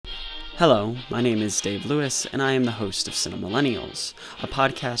Hello, my name is Dave Lewis, and I am the host of Cinemillennials, a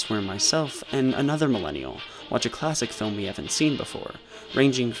podcast where myself and another millennial watch a classic film we haven't seen before,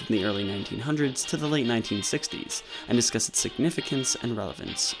 ranging from the early 1900s to the late 1960s, and discuss its significance and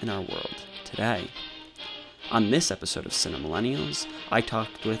relevance in our world today. On this episode of Cinemillennials, I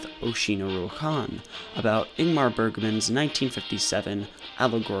talked with Oshino Khan about Ingmar Bergman's 1957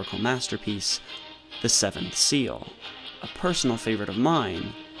 allegorical masterpiece, The Seventh Seal, a personal favorite of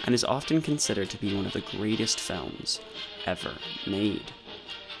mine, and is often considered to be one of the greatest films ever made.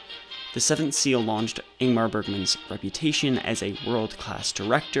 The Seventh Seal launched Ingmar Bergman's reputation as a world-class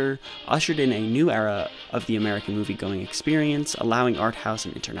director, ushered in a new era of the American movie-going experience, allowing art house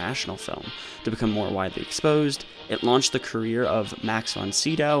and international film to become more widely exposed. It launched the career of Max von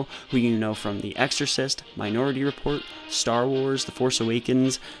Sydow, who you know from The Exorcist, Minority Report, Star Wars, The Force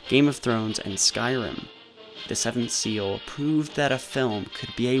Awakens, Game of Thrones, and Skyrim. The Seventh Seal proved that a film could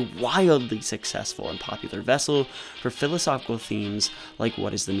be a wildly successful and popular vessel for philosophical themes like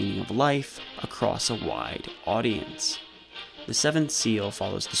what is the meaning of life across a wide audience. The Seventh Seal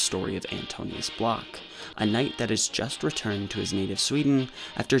follows the story of Antonius Block, a knight that has just returned to his native Sweden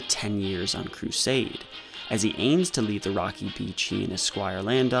after 10 years on crusade. As he aims to leave the rocky beach he and his squire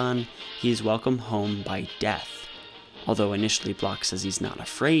land on, he is welcomed home by death. Although initially Block says he's not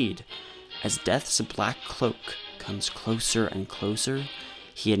afraid, as death's black cloak comes closer and closer,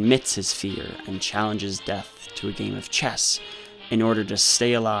 he admits his fear and challenges death to a game of chess in order to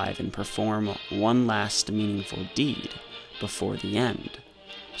stay alive and perform one last meaningful deed before the end.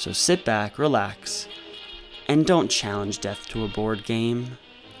 So sit back, relax, and don't challenge death to a board game.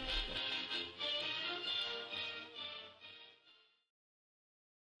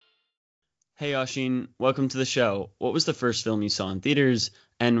 Hey Oshin, welcome to the show. What was the first film you saw in theaters,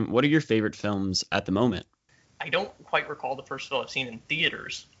 and what are your favorite films at the moment? I don't quite recall the first film I've seen in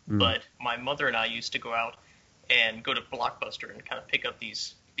theaters, but my mother and I used to go out and go to Blockbuster and kind of pick up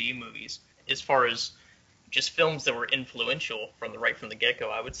these B movies. As far as just films that were influential from the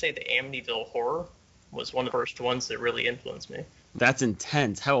get-go, I would say the Amityville Horror was one of the first ones that really influenced me. That's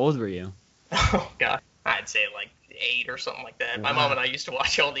intense. How old were you? Oh, God. I'd say like 8 or something like that. Wow. My mom and I used to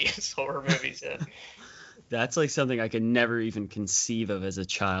watch all these horror movies. Yeah. That's like something I could never even conceive of as a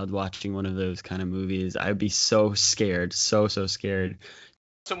child, watching one of those kind of movies. I'd be so scared, so scared.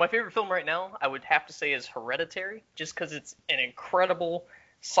 So my favorite film right now, I would have to say, is Hereditary, just because it's an incredible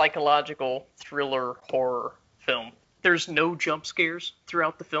psychological thriller horror film. There's no jump scares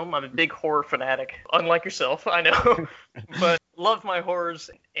throughout the film. I'm a big horror fanatic, unlike yourself, I know, but love my horrors.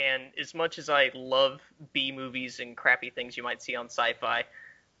 And as much as I love B movies and crappy things you might see on sci-fi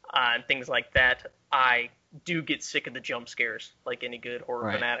and things like that, I do get sick of the jump scares like any good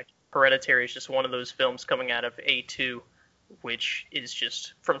horror fanatic. Hereditary is just one of those films coming out of A2, which is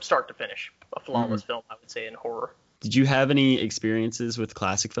just from start to finish a flawless film, I would say, in horror. Did you have any experiences with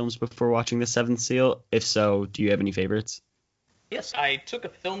classic films before watching The Seventh Seal? If so, do you have any favorites? Yes, I took a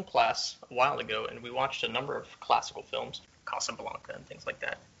film class a while ago, and we watched a number of classical films, Casablanca and things like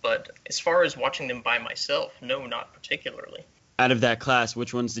that. But as far as watching them by myself, no, not particularly. Out of that class,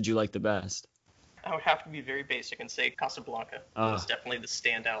 which ones did you like the best? I would have to be very basic and say Casablanca was definitely the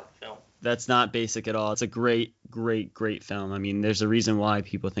standout film. That's not basic at all. It's a great film. I mean, there's a reason why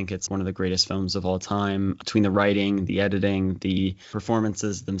people think it's one of the greatest films of all time. Between the writing, the editing, the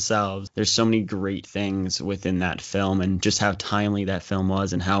performances themselves, there's so many great things within that film, and just how timely that film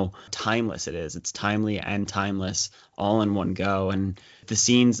was and how timeless it is. It's timely and timeless all in one go. And the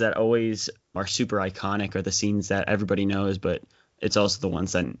scenes that always are super iconic are the scenes that everybody knows, but it's also the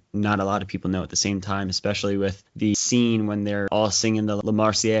ones that not a lot of people know at the same time, especially with the scene when they're all singing the La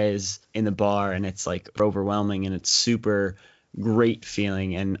Marseillaise in the bar, and it's like overwhelming and it's super great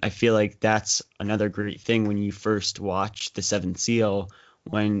feeling. And I feel like that's another great thing when you first watch The Seventh Seal,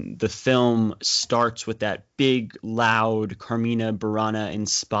 when the film starts with that big, loud Carmina Burana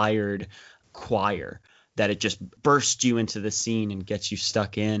inspired choir, that it just bursts you into the scene and gets you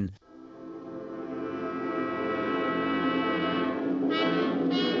stuck in.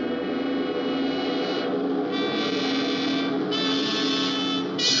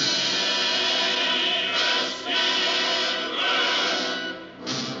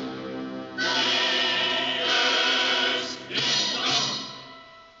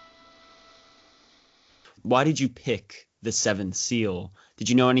 Why did you pick The Seventh Seal? Did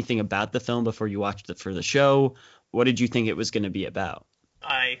you know anything about the film before you watched it for the show? What did you think it was going to be about?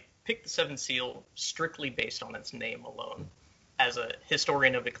 I picked The Seventh Seal strictly based on its name alone. As a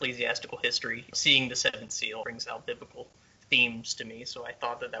historian of ecclesiastical history, seeing The Seventh Seal brings out biblical themes to me, so I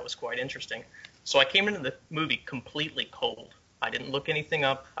thought that was quite interesting. So I came into the movie completely cold. I didn't look anything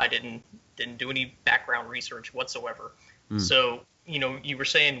up. I didn't do any background research whatsoever. So, you were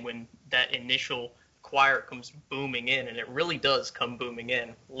saying when that initial choir comes booming in, and it really does come booming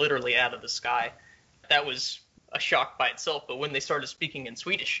in, literally out of the sky, that was a shock by itself. But when they started speaking in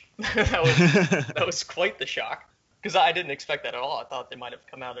Swedish, that was quite the shock, because I didn't expect that at all. I thought they might have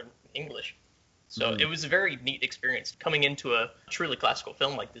come out in English. So it was a very neat experience coming into a truly classical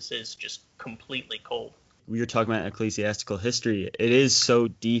film like this is just completely cold. We were talking about ecclesiastical history. It is so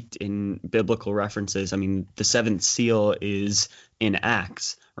deep in biblical references. I mean, the seventh seal is in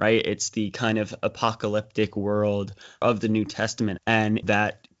Acts, right? It's the kind of apocalyptic world of the New Testament. And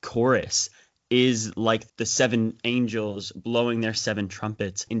that chorus is like the seven angels blowing their seven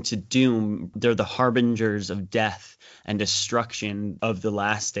trumpets into doom. They're the harbingers of death and destruction of the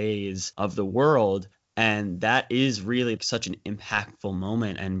last days of the world. And that is really such an impactful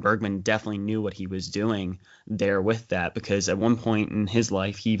moment. And Bergman definitely knew what he was doing there with that, because at one point in his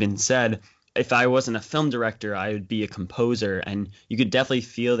life, he even said, if I wasn't a film director, I would be a composer. And you could definitely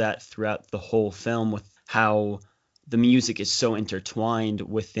feel that throughout the whole film with how the music is so intertwined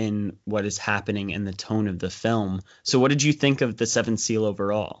within what is happening in the tone of the film. So what did you think of The Seventh Seal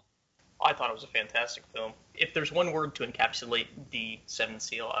overall? I thought it was a fantastic film. If there's one word to encapsulate the Seventh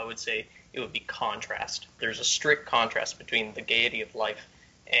Seal, I would say it would be contrast. There's a strict contrast between the gaiety of life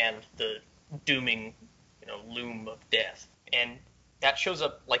and the dooming, loom of death. And that shows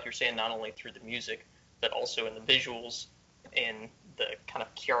up, like you're saying, not only through the music, but also in the visuals and the kind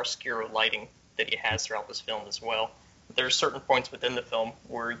of chiaroscuro lighting that he has throughout this film as well. There's certain points within the film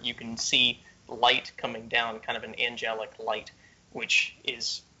where you can see light coming down, kind of an angelic light, which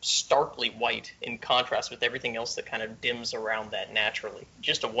is starkly white in contrast with everything else that kind of dims around that naturally.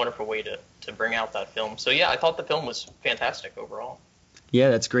 Just a wonderful way to bring out that film. So yeah, I thought the film was fantastic overall. Yeah,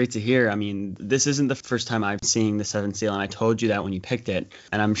 that's great to hear. I mean, this isn't the first time I'm seeing The Seventh Seal, and I told you that when you picked it,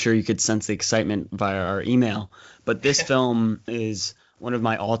 and I'm sure you could sense the excitement via our email. But this film is one of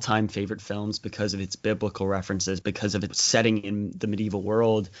my all-time favorite films because of its biblical references, because of its setting in the medieval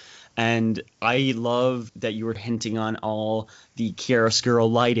world. And I love that you were hinting on all the chiaroscuro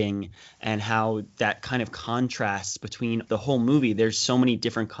lighting and how that kind of contrasts between the whole movie. There's so many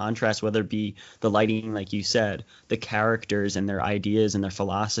different contrasts, whether it be the lighting, like you said, the characters and their ideas and their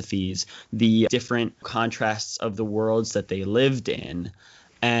philosophies, the different contrasts of the worlds that they lived in,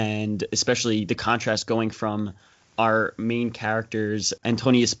 and especially the contrast going from our main characters,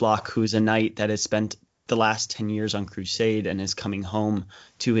 Antonius Block, who's a knight that has spent the last 10 years on crusade and is coming home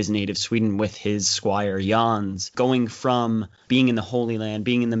to his native Sweden with his squire Jans, going from being in the Holy Land,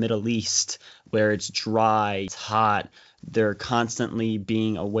 being in the Middle East, where it's dry, it's hot. They're constantly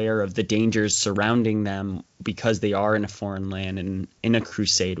being aware of the dangers surrounding them because they are in a foreign land and in a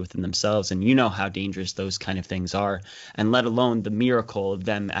crusade within themselves. And you know how dangerous those kind of things are. And let alone the miracle of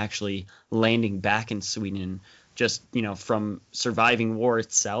them actually landing back in Sweden, just, from surviving war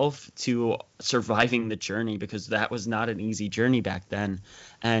itself to surviving the journey, because that was not an easy journey back then.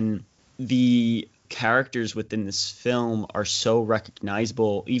 And the characters within this film are so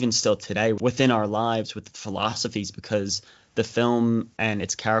recognizable, even still today, within our lives with the philosophies, because the film and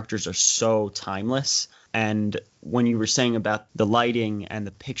its characters are so timeless. And when you were saying about the lighting and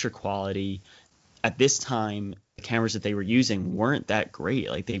the picture quality, at this time, the cameras that they were using weren't that great.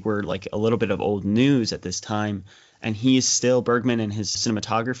 Like, they were like a little bit of old news at this time. And he is still, Bergman and his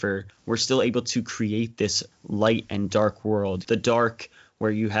cinematographer, were still able to create this light and dark world. The dark, where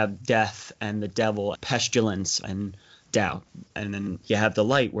you have death and the devil, pestilence and doubt. And then you have the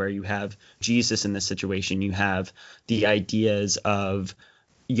light, where you have Jesus in this situation. You have the ideas of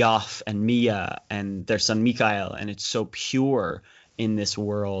Yaf and Mia and their son Mikael, and it's so pure in this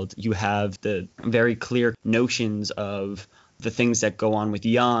world. You have the very clear notions of the things that go on with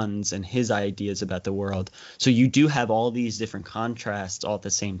Jans and his ideas about the world. So you do have all these different contrasts all at the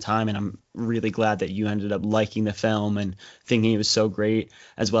same time, and I'm really glad that you ended up liking the film and thinking it was so great,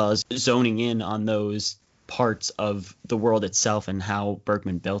 as well as zoning in on those parts of the world itself and how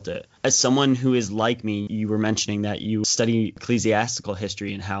Bergman built it. As someone who is like me, you were mentioning that you study ecclesiastical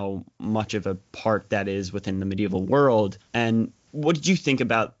history and how much of a part that is within the medieval world. And what did you think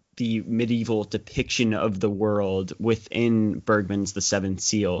about the medieval depiction of the world within Bergman's The Seventh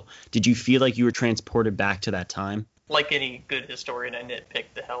Seal? Did you feel like you were transported back to that time? Like any good historian, I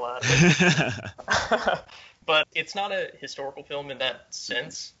nitpicked the hell out of it. But it's not a historical film in that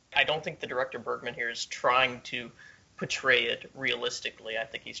sense. I don't think the director Bergman here is trying to portray it realistically. I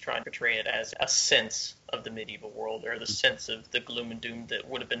think he's trying to portray it as a sense of the medieval world, or the sense of the gloom and doom that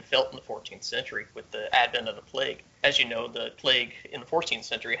would have been felt in the 14th century with the advent of the plague. As you know, the plague in the 14th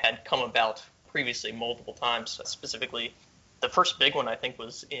century had come about previously multiple times, specifically The first big one, I think,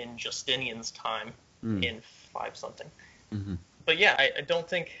 was in Justinian's time in 5-something. Mm-hmm. But yeah, I don't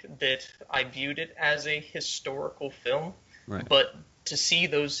think that I viewed it as a historical film. Right. But to see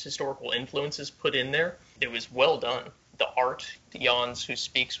those historical influences put in there, it was well done. The art, Jans, who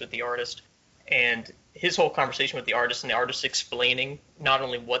speaks with the artist, and his whole conversation with the artist, and the artist explaining not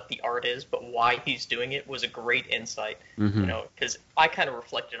only what the art is, but why he's doing it, was a great insight. Mm-hmm. You know, because I kind of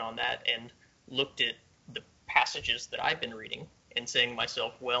reflected on that and looked at the passages that I've been reading and saying to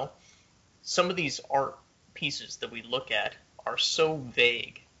myself, well, some of these art pieces that we look at are so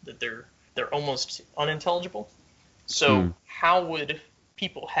vague that they're almost unintelligible. So how would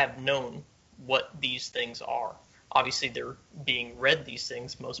people have known what these things are? Obviously, they're being read, these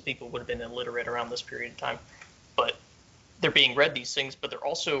things. Most people would have been illiterate around this period of time. But they're being read, these things, but they're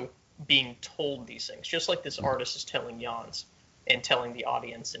also being told these things, just like this artist is telling Jans and telling the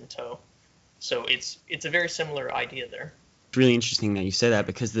audience in tow. So it's a very similar idea there. It's really interesting that you say that,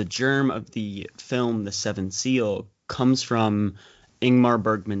 because the germ of the film The Seventh Seal comes from Ingmar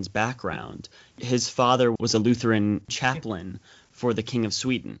Bergman's background. His father was a Lutheran chaplain for the King of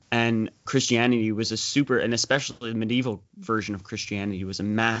Sweden, and Christianity was and especially the medieval version of Christianity, was a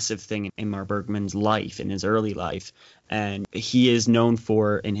massive thing in Ingmar Bergman's life, in his early life. And he is known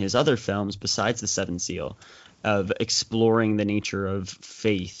for, in his other films besides The Seventh Seal, of exploring the nature of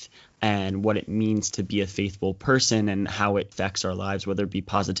faith and what it means to be a faithful person and how it affects our lives, whether it be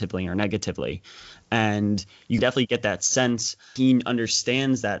positively or negatively. And you definitely get that sense he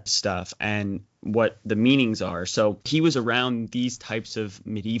understands that stuff and what the meanings are. So he was around these types of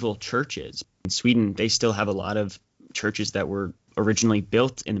medieval churches. In Sweden, they still have a lot of churches that were originally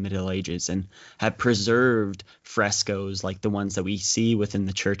built in the Middle Ages and have preserved frescoes like the ones that we see within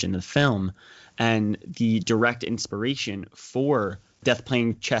the church in the film. And the direct inspiration for Death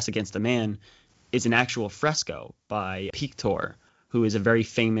Playing Chess Against a Man is an actual fresco by Pictor, who is a very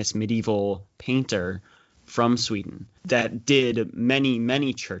famous medieval painter from Sweden that did many,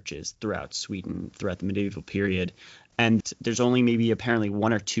 many churches throughout Sweden throughout the medieval period. And there's only maybe apparently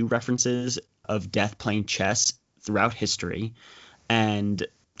 1 or 2 references of death playing chess throughout history. And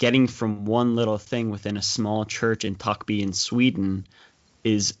getting from one little thing within a small church in Tockby in Sweden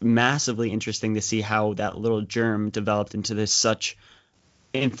is massively interesting to see how that little germ developed into this such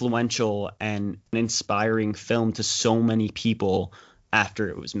influential and inspiring film to so many people after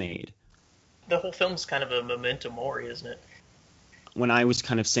it was made. The whole film's kind of a memento mori, isn't it? When I was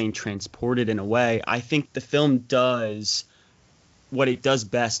kind of saying transported in a way, I think the film does what it does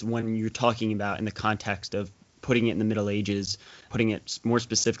best when you're talking about in the context of putting it in the Middle Ages, putting it more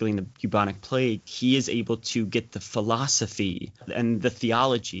specifically in the bubonic plague. He is able to get the philosophy and the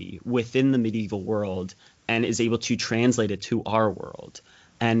theology within the medieval world and is able to translate it to our world.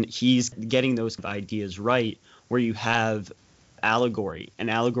 And he's getting those ideas right, where you have allegory. And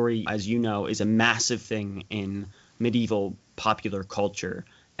allegory, as you know, is a massive thing in medieval popular culture,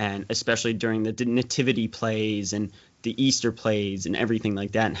 and especially during the nativity plays and the Easter plays and everything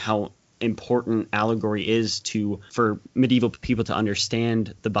like that, and how important allegory is for medieval people to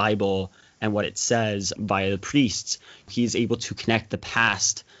understand the Bible and what it says via the priests. He's able to connect the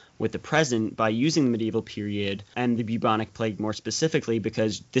past with the present by using the medieval period and the bubonic plague more specifically,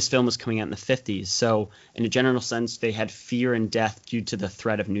 because this film was coming out in the 50s. So in a general sense, they had fear and death due to the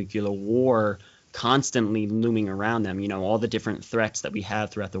threat of nuclear war constantly looming around them. You know, all the different threats that we have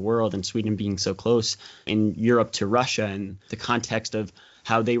throughout the world, and Sweden being so close in Europe to Russia, and the context of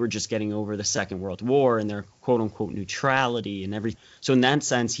how they were just getting over the Second World War and their quote-unquote neutrality and everything. So in that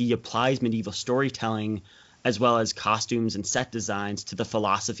sense, he applies medieval storytelling as well as costumes and set designs to the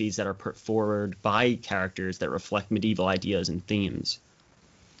philosophies that are put forward by characters that reflect medieval ideas and themes.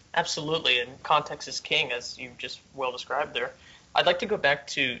 Absolutely, and context is king, as you've just well described there. I'd like to go back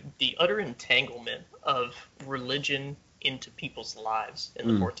to the utter entanglement of religion into people's lives in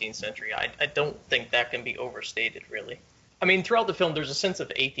the 14th century. I don't think that can be overstated, really. I mean, throughout the film, there's a sense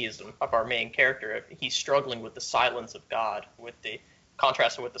of atheism of our main character. He's struggling with the silence of God, with the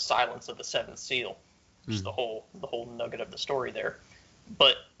contrasted with the silence of the Seventh Seal, which is the whole nugget of the story there.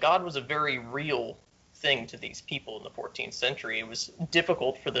 But God was a very real thing to these people in the 14th century. It was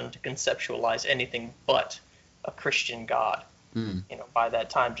difficult for them to conceptualize anything but a Christian God. You know, by that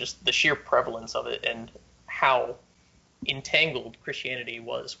time, just the sheer prevalence of it and how entangled Christianity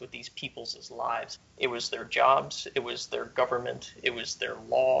was with these people's lives. It was their jobs, it was their government, it was their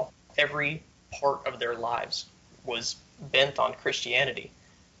law. Every part of their lives was bent on Christianity.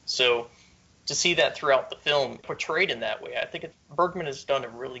 So to see that throughout the film portrayed in that way, I think Bergman has done a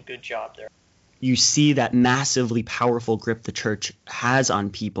really good job there. you see that massively powerful grip the church has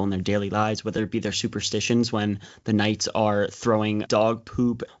on people in their daily lives, whether it be their superstitions when the knights are throwing dog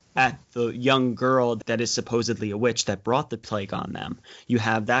poop at the young girl that is supposedly a witch that brought the plague on them. You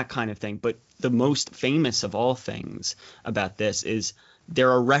have that kind of thing. But the most famous of all things about this is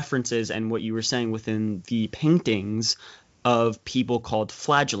there are references, and what you were saying within the paintings, of people called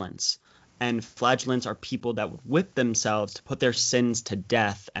flagellants. And flagellants are people that would whip themselves to put their sins to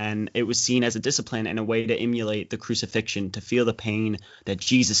death. And it was seen as a discipline and a way to emulate the crucifixion, to feel the pain that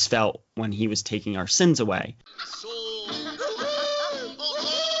Jesus felt when he was taking our sins away.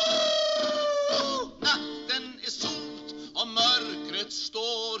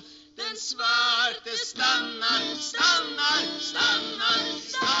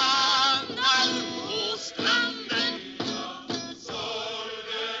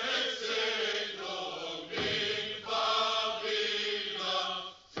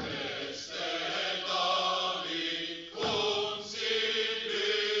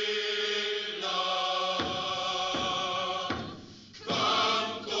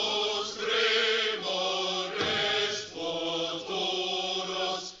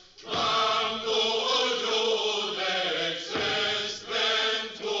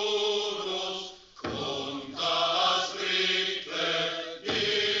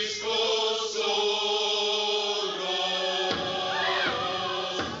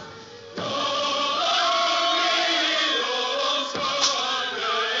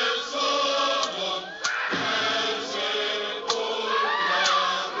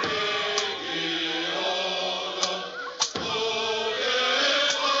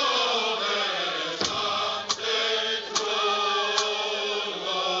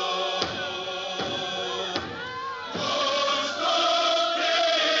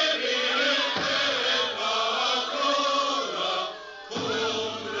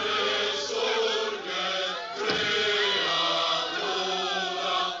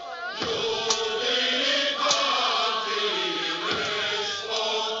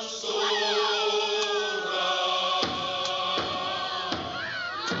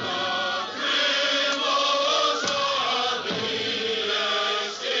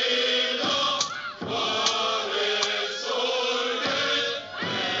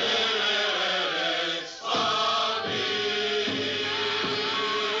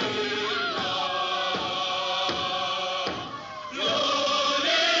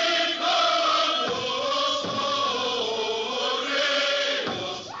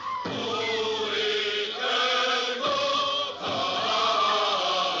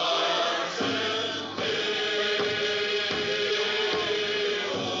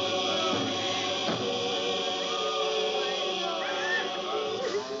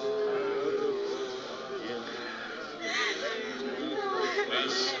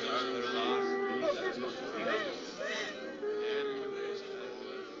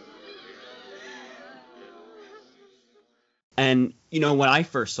 And, when I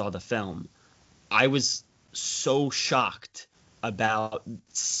first saw the film, I was so shocked about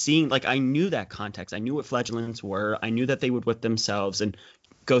seeing, I knew that context. I knew what flagellants were. I knew that they would whip themselves and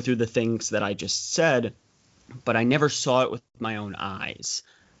go through the things that I just said, but I never saw it with my own eyes.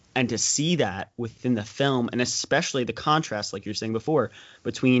 And to see that within the film, and especially the contrast, like you were saying before,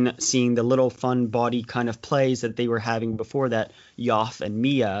 between seeing the little fun body kind of plays that they were having before that, Yoff and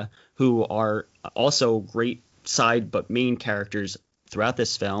Mia, who are also great side but main characters throughout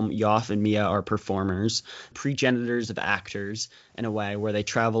this film. Yoff and Mia are performers, progenitors of actors in a way, where they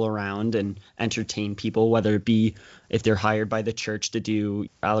travel around and entertain people, whether it be if they're hired by the church to do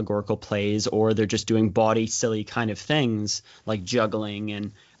allegorical plays, or they're just doing bawdy, silly kind of things like juggling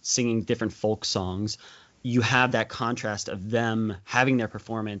and singing different folk songs. You have that contrast of them having their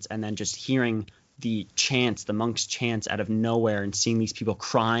performance and then just hearing the chants, the monks' chants out of nowhere, and seeing these people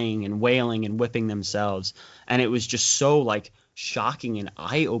crying and wailing and whipping themselves. And it was just so shocking and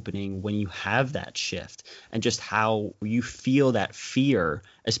eye-opening when you have that shift, and just how you feel that fear,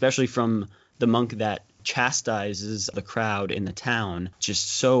 especially from the monk that chastises the crowd in the town, just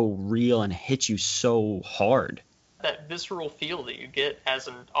so real and hits you so hard. That visceral feel that you get as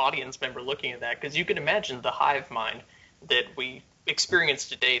an audience member looking at that, because you can imagine the hive mind that we experience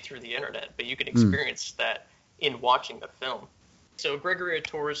today through the internet, but you can experience that in watching the film. So Gregory of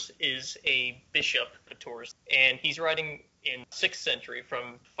Tours is a bishop of Tours, and he's writing in 6th century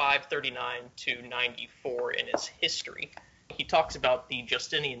from 539 to 94 in his history. He talks about the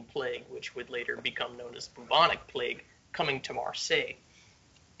Justinian plague, which would later become known as the bubonic plague, coming to Marseille.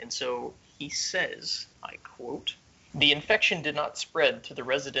 And so he says, I quote, "The infection did not spread to the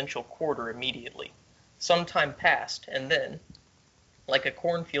residential quarter immediately. Some time passed, and then, like a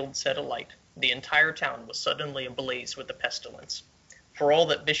cornfield set alight, the entire town was suddenly ablaze with the pestilence. For all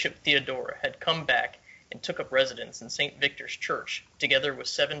that Bishop Theodora had come back and took up residence in St. Victor's Church, together with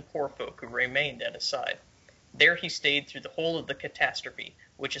 7 poor folk who remained at his side. There he stayed through the whole of the catastrophe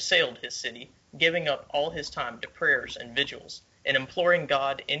which assailed his city, giving up all his time to prayers and vigils, and imploring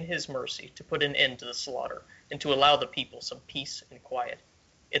God in his mercy to put an end to the slaughter, and to allow the people some peace and quiet.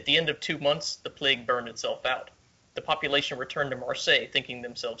 At the end of 2 months, the plague burned itself out. The population returned to Marseille, thinking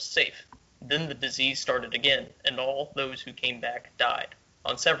themselves safe. Then the disease started again, and all those who came back died.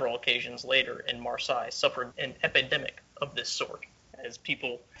 On several occasions later in Marseille suffered an epidemic of this sort. As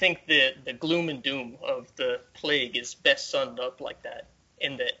people think that the gloom and doom of the plague is best summed up like that,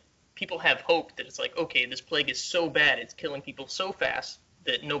 and that people have hope that it's like, okay, this plague is so bad, it's killing people so fast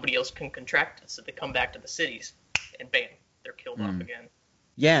that nobody else can contract it, so they come back to the cities, and bam, they're killed off again.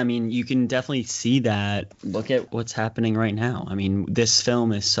 Yeah, I mean, you can definitely see that. Look at what's happening right now. I mean, this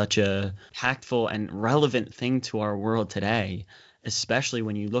film is such a impactful and relevant thing to our world today, especially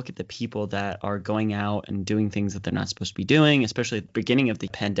when you look at the people that are going out and doing things that they're not supposed to be doing, especially at the beginning of the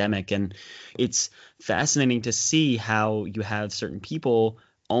pandemic. And it's fascinating to see how you have certain people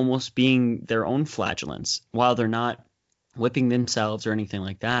almost being their own flagellants while they're not whipping themselves or anything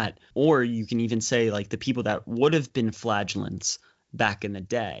like that. Or you can even say, like, the people that would have been flagellants back in the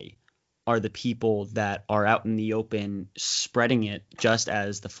day are the people that are out in the open spreading it just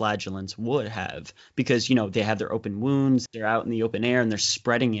as the flagellants would have, because, you know, they have their open wounds, they're out in the open air and they're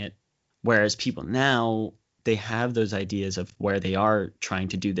spreading it. Whereas people now, they have those ideas of where they are trying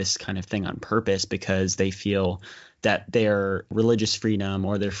to do this kind of thing on purpose because they feel that their religious freedom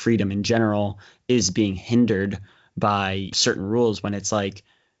or their freedom in general is being hindered by certain rules, when it's like,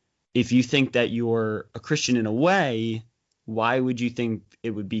 if you think that you're a Christian in a way, why would you think it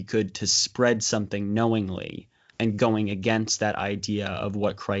would be good to spread something knowingly and going against that idea of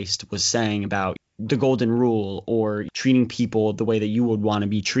what Christ was saying about the golden rule, or treating people the way that you would want to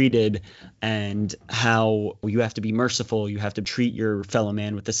be treated, and how you have to be merciful, you have to treat your fellow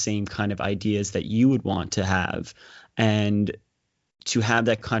man with the same kind of ideas that you would want to have. And to have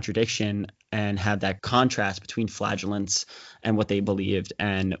that contradiction and have that contrast between flagellants and what they believed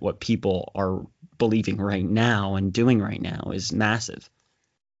and what people are believing right now and doing right now is massive.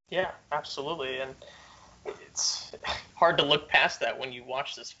 Yeah, absolutely. And it's hard to look past that when you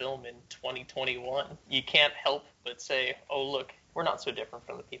watch this film in 2021. You can't help but say, oh, look, we're not so different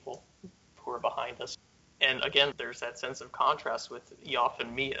from the people who are behind us. And again, there's that sense of contrast with Yoff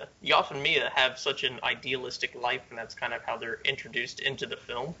and Mia. Yoff and Mia have such an idealistic life, and that's kind of how they're introduced into the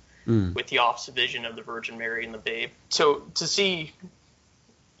film, with Yoff's vision of the Virgin Mary and the babe. So to see,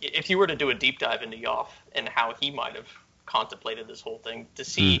 if you were to do a deep dive into Yoff and how he might have contemplated this whole thing, to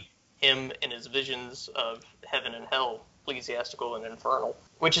see him in his visions of heaven and hell, ecclesiastical and infernal,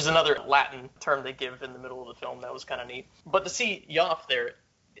 which is another Latin term they give in the middle of the film, that was kind of neat. But to see Yoff there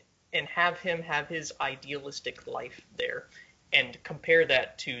and have him have his idealistic life there, and compare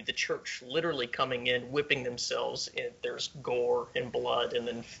that to the church literally coming in, whipping themselves, and there's gore and blood and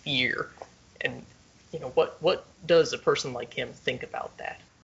then fear. And, you know, what does a person like him think about that?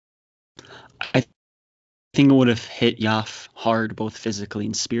 I think it would have hit Yoff hard, both physically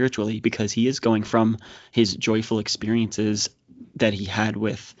and spiritually, because he is going from his joyful experiences that he had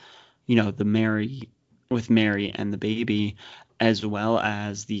with, you know, with Mary and the baby, as well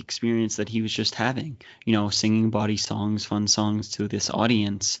as the experience that he was just having, you know, singing bawdy songs, fun songs to this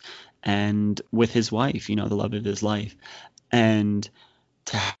audience, and with his wife, you know, the love of his life. And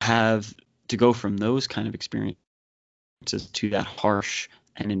to go from those kind of experiences to that harsh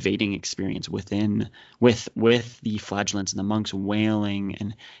and invading experience with the flagellants and the monks wailing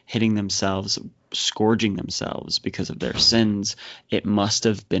and hitting themselves, scourging themselves because of their sins, it must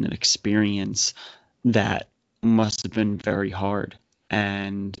have been an experience that must have been very hard,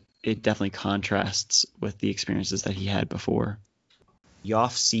 and it definitely contrasts with the experiences that he had before.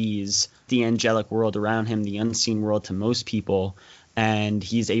 Yoff sees the angelic world around him, the unseen world to most people, and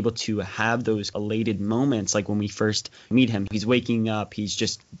he's able to have those elated moments. Like when we first meet him, he's waking up, he's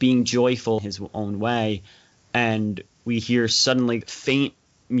just being joyful in his own way, and we hear suddenly faint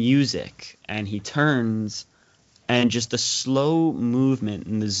music, and he turns, and just the slow movement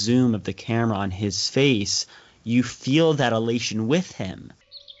and the zoom of the camera on his face, you feel that elation with him.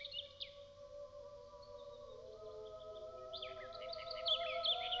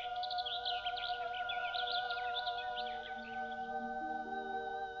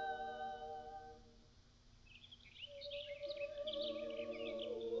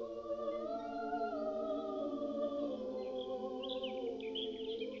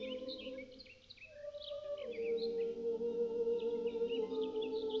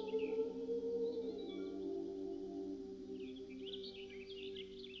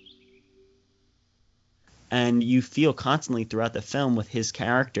 And you feel constantly throughout the film with his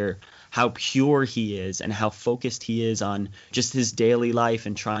character how pure he is and how focused he is on just his daily life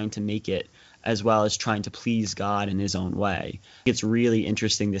and trying to make it, as well as trying to please God in his own way. It's really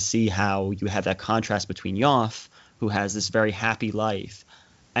interesting to see how you have that contrast between Yoff, who has this very happy life,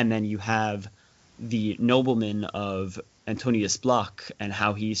 and then you have the nobleman of Antonius Block and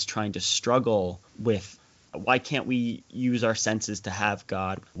how he's trying to struggle with, why can't we use our senses to have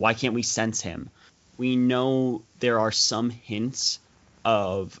God? Why can't we sense him? We know there are some hints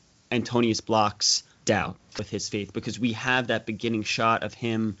of Antonius Block's doubt with his faith, because we have that beginning shot of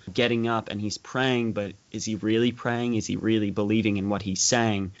him getting up and he's praying, but is he really praying? Is he really believing in what he's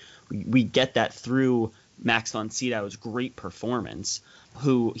saying? We get that through Max von Sydow's great performance,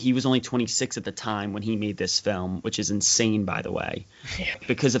 who he was only 26 at the time when he made this film, which is insane, by the way,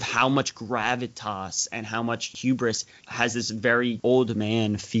 because of how much gravitas and how much hubris has this very old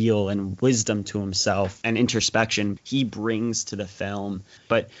man feel and wisdom to himself and introspection he brings to the film.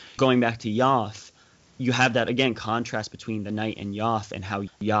 But going back to Yoff, you have that, again, contrast between the knight and Yoff and how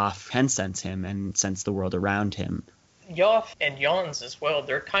Yoff can sense him and sense the world around him. Yoff and Jans as well,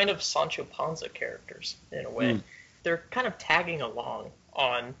 they're kind of Sancho Panza characters in a way. They're kind of tagging along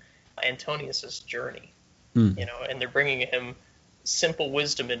on Antonius's journey, you know, and they're bringing him simple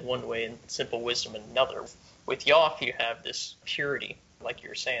wisdom in one way and simple wisdom in another. With Yoff, you have this purity, like you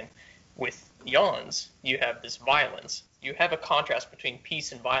were saying. With Jans, you have this violence. You have a contrast between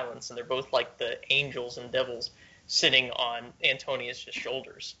peace and violence, and they're both like the angels and devils sitting on Antonius's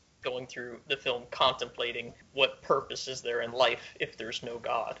shoulders, going through the film contemplating what purpose is there in life if there's no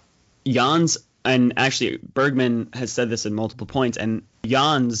God. Jans, and actually Bergman has said this in multiple points, and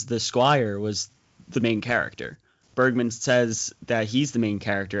Jans, the squire, was the main character. Bergman says that he's the main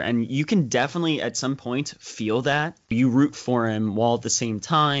character, and you can definitely at some point feel that. You root for him, while at the same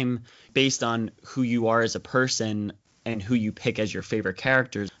time, based on who you are as a person and who you pick as your favorite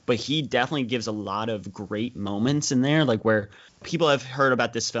characters. But he definitely gives a lot of great moments in there, like where people have heard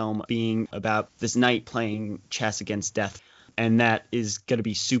about this film being about this knight playing chess against death, and that is going to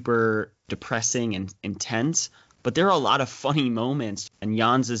be super depressing and intense. But there are a lot of funny moments, and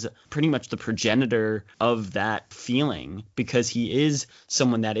Jans is pretty much the progenitor of that feeling, because he is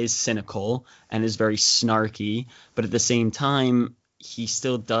someone that is cynical and is very snarky, but at the same time, he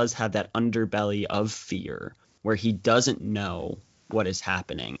still does have that underbelly of fear, where he doesn't know what is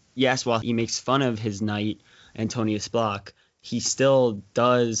happening. Yes, while he makes fun of his knight, Antonius Block, he still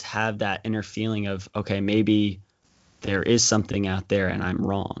does have that inner feeling of, okay, maybe there is something out there and I'm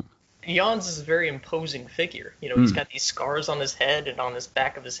wrong. Jans is a very imposing figure. You know, he's got these scars on his head and on his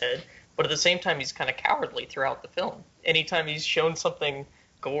back of his head, but at the same time, he's kind of cowardly throughout the film. Anytime he's shown something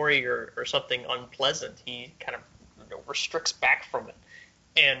gory or something unpleasant, he kind of, you know, restricts back from it.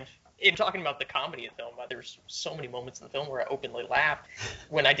 And in talking about the comedy of the film, there's so many moments in the film where I openly laughed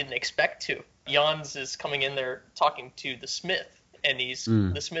when I didn't expect to. Jans is coming in there talking to the smith, and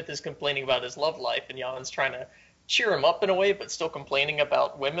the smith is complaining about his love life, and Jans trying to cheer him up in a way, but still complaining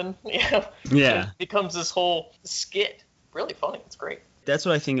about women. You know? Yeah. It becomes this whole skit. Really funny. It's great. That's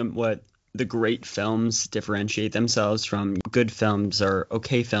what I think what the great films differentiate themselves from good films or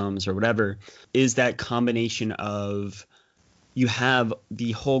okay films or whatever, is that combination of, you have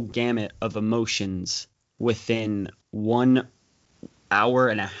the whole gamut of emotions within 1 hour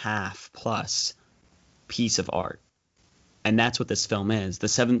and a half plus piece of art. And that's what this film is. The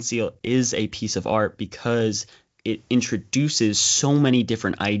Seventh Seal is a piece of art because it introduces so many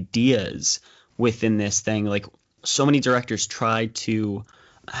different ideas within this thing. Like, so many directors try to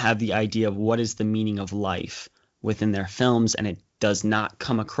have the idea of what is the meaning of life within their films, and it does not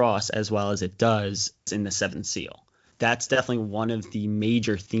come across as well as it does in The Seventh Seal. That's definitely one of the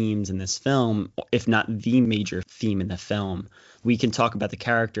major themes in this film, if not the major theme in the film. We can talk about the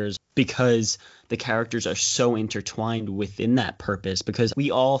characters because the characters are so intertwined within that purpose, because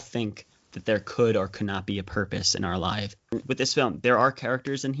we all think that there could or could not be a purpose in our life. With this film, there are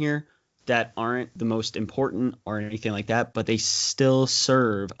characters in here that aren't the most important or anything like that, but they still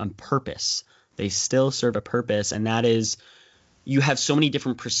serve a purpose. They still serve a purpose, and that is, you have so many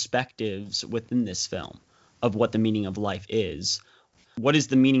different perspectives within this film of what the meaning of life is. What is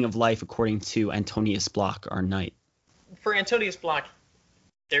the meaning of life according to Antonius Block, our knight? For Antonius Block,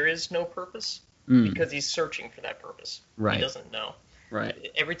 there is no purpose because he's searching for that purpose. Right. He doesn't know.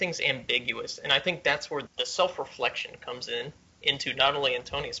 Right. Everything's ambiguous, and I think that's where the self-reflection comes into not only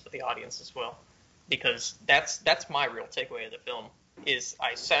Antonius but the audience as well, because that's my real takeaway of the film. Is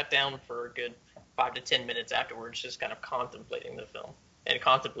I sat down for a good 5 to 10 minutes afterwards, just kind of contemplating the film and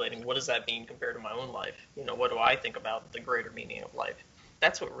contemplating what does that mean compared to my own life. You know, what do I think about the greater meaning of life?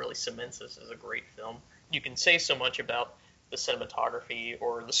 That's what really cements this as a great film. you can say so much about the cinematography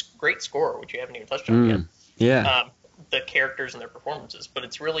or the great score, which you haven't even touched on yet. Yeah. The characters and their performances, but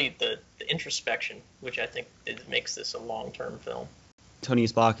it's really the introspection, which I think makes this a long-term film.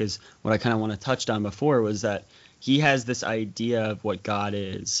 Antonius Block is what I kind of want to touch on before, was that he has this idea of what God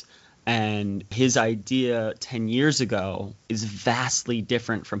is, and his idea 10 years ago is vastly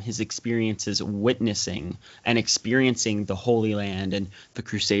different from his experiences witnessing and experiencing the Holy Land and the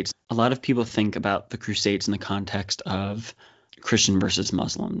Crusades. A lot of people think about the Crusades in the context of Christian versus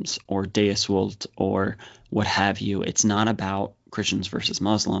Muslims or Deus Vult or what have you. It's not about Christians versus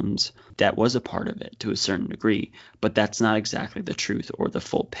Muslims. That was a part of it to a certain degree, but that's not exactly the truth or the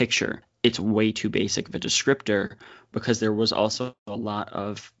full picture. It's way too basic of a descriptor because there was also a lot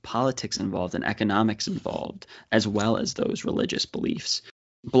of politics involved and economics involved, as well as those religious beliefs.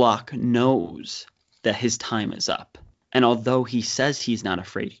 Block knows that his time is up. And although he says he's not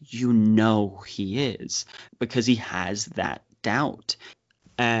afraid, you know he is, because he has that doubt.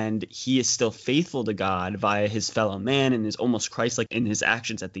 And he is still faithful to God via his fellow man and is almost Christ-like in his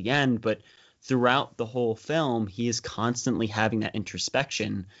actions at the end. But throughout the whole film, he is constantly having that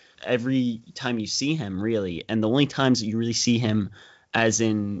introspection every time you see him, really. And the only times that you really see him as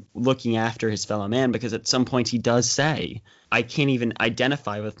in looking after his fellow man, because at some point he does say, I can't even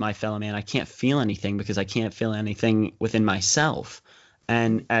identify with my fellow man. I can't feel anything because I can't feel anything within myself.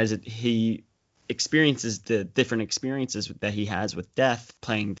 And as he experiences the different experiences that he has with death,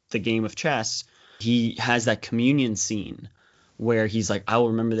 playing the game of chess, he has that communion scene where he's like, I will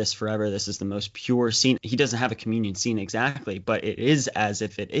remember this forever. This is the most pure scene. He doesn't have a communion scene exactly, but it is as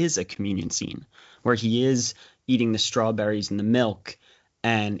if it is a communion scene where he is eating the strawberries and the milk.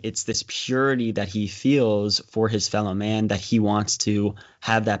 And it's this purity that he feels for his fellow man, that he wants to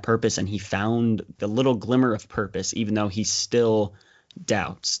have that purpose. And he found the little glimmer of purpose, even though he still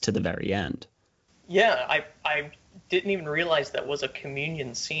doubts to the very end. Yeah, I didn't even realize that was a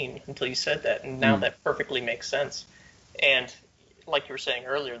communion scene until you said that, and now that perfectly makes sense. And like you were saying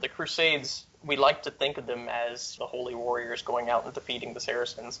earlier, the Crusades, we like to think of them as the holy warriors going out and defeating the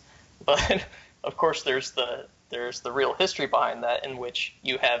Saracens, but of course there's the real history behind that, in which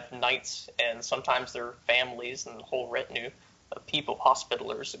you have knights and sometimes their families and the whole retinue of people,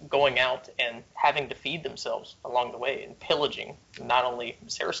 hospitallers, going out and having to feed themselves along the way and pillaging not only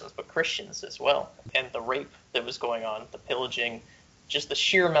Saracens but Christians as well. And the rape that was going on, the pillaging, just the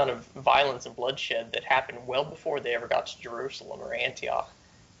sheer amount of violence and bloodshed that happened well before they ever got to Jerusalem or Antioch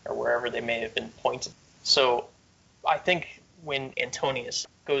or wherever they may have been pointed. So I think when Antonius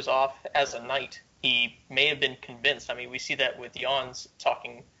goes off as a knight, he may have been convinced. I mean, we see that with Jans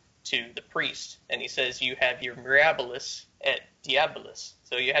talking to the priest, and he says, you have your mirabilis et diabolis.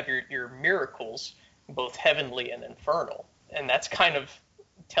 So you have your miracles, both heavenly and infernal. And that's kind of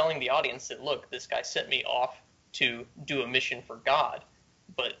telling the audience that, look, this guy sent me off to do a mission for God.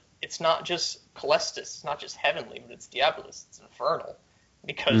 But it's not just Calestis, it's not just heavenly, but it's diabolis, it's infernal.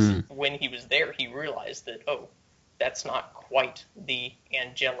 Because when he was there, he realized that, oh, that's not quite the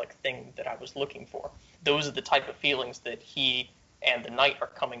angelic thing that I was looking for. Those are the type of feelings that he and the knight are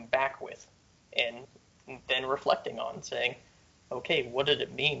coming back with, and then reflecting on, saying, okay, what did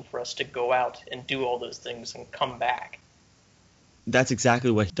it mean for us to go out and do all those things and come back? That's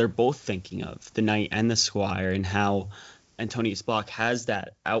exactly what they're both thinking of, the knight and the squire, and how Antonius Block has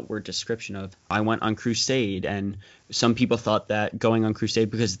that outward description of, I went on crusade, and some people thought that going on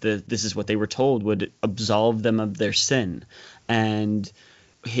crusade, because this is what they were told, would absolve them of their sin. And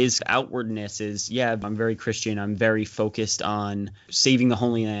his outwardness is, yeah, I'm very Christian, I'm very focused on saving the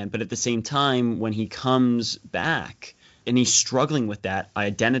Holy Land, but at the same time, when he comes back and he's struggling with that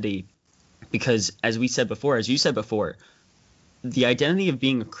identity, because as you said before, the identity of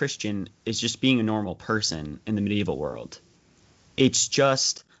being a Christian is just being a normal person in the medieval world. It's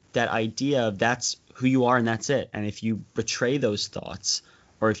just that idea of that's who you are and that's it. And if you betray those thoughts,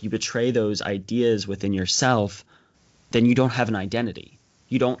 or if you betray those ideas within yourself, then you don't have an identity.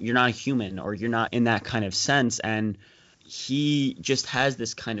 You're not a human, or you're not in that kind of sense. And he just has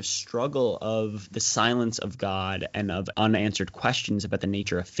this kind of struggle of the silence of God and of unanswered questions about the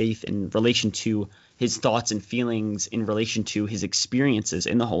nature of faith in relation to his thoughts and feelings, in relation to his experiences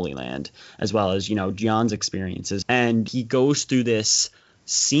in the Holy Land, as well as, John's experiences. And he goes through this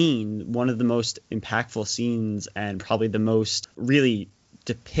scene, one of the most impactful scenes and probably the most really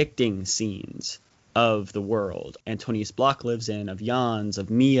depicting scenes of the world Antonius Block lives in, of Jans, of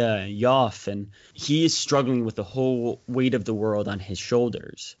Mia, and Yoff, and he is struggling with the whole weight of the world on his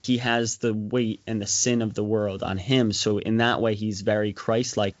shoulders. He has the weight and the sin of the world on him, so in that way he's very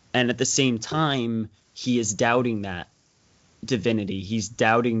Christ-like, and at the same time he is doubting that divinity. He's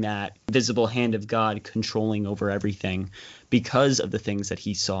doubting that visible hand of God controlling over everything because of the things that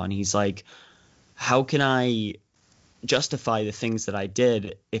he saw. And he's like, how can I justify the things that I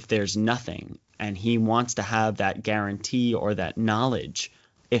did if there's nothing? And he wants to have that guarantee or that knowledge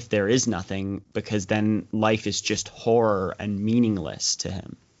if there is nothing, because then life is just horror and meaningless to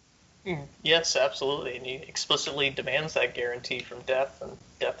him. Yes, absolutely. And he explicitly demands that guarantee from Death, and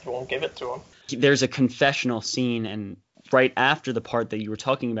Death won't give it to him. There's a confessional scene, and right after the part that you were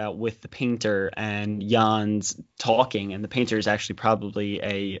talking about with the painter and Jan's talking, and the painter is actually probably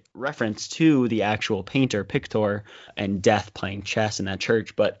a reference to the actual painter, Pictor, and Death playing chess in that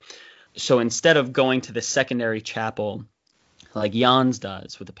church. But so instead of going to the secondary chapel like Jan's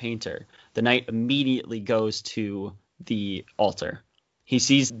does with the painter, the knight immediately goes to the altar. He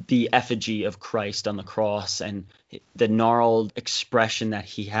sees the effigy of Christ on the cross and the gnarled expression that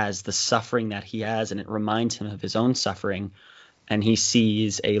he has, the suffering that he has, and it reminds him of his own suffering. And he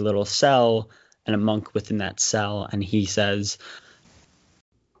sees a little cell and a monk within that cell, and he says,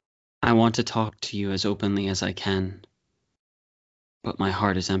 I want to talk to you as openly as I can, but my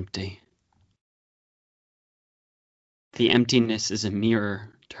heart is empty. The emptiness is a mirror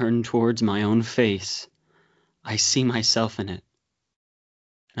turned towards my own face. I see myself in it,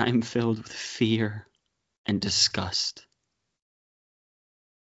 and I am filled with fear and disgust.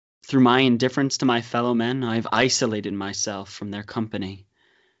 Through my indifference to my fellow men, I have isolated myself from their company.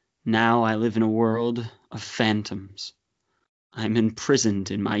 Now I live in a world of phantoms. I am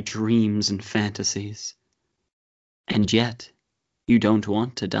imprisoned in my dreams and fantasies. And yet, you don't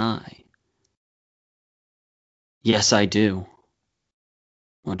want to die. Yes, I do.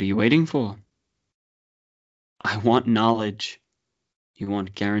 What are you waiting for? I want knowledge. You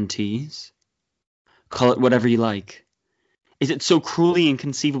want guarantees? Call it whatever you like. Is it so cruelly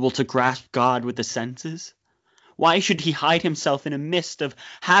inconceivable to grasp God with the senses? Why should he hide himself in a mist of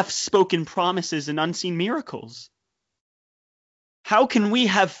half-spoken promises and unseen miracles? How can we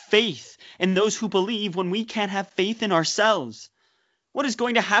have faith in those who believe when we can't have faith in ourselves? What is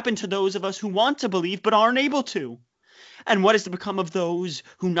going to happen to those of us who want to believe but aren't able to? And what is to become of those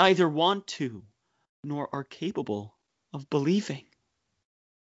who neither want to nor are capable of believing?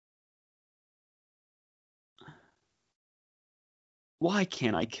 Why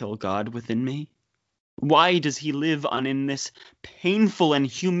can't I kill God within me? Why does he live on in this painful and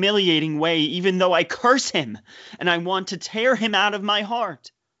humiliating way, even though I curse him and I want to tear him out of my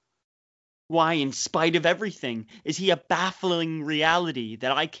heart? Why, in spite of everything, is he a baffling reality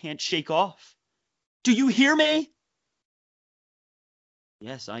that I can't shake off? Do you hear me?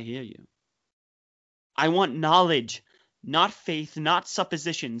 Yes, I hear you. I want knowledge, not faith, not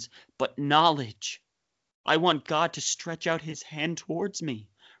suppositions, but knowledge. I want God to stretch out his hand towards me,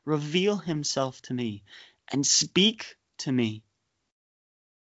 reveal himself to me, and speak to me.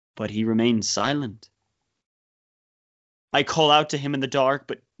 But he remains silent. I call out to him in the dark,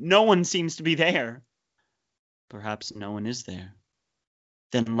 but no one seems to be there. Perhaps no one is there.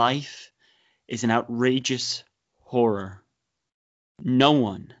 Then life is an outrageous horror. No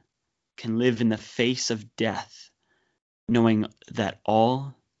one can live in the face of death, knowing that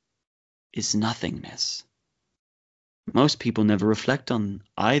all is nothingness. Most people never reflect on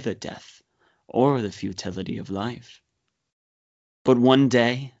either death or the futility of life. But one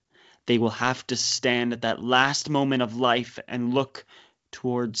day, they will have to stand at that last moment of life and look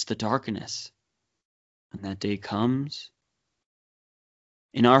towards the darkness. When that day comes,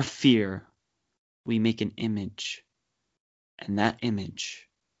 in our fear, we make an image, and that image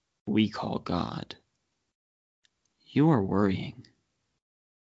we call God. You are worrying.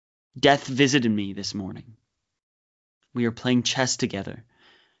 Death visited me this morning. We are playing chess together.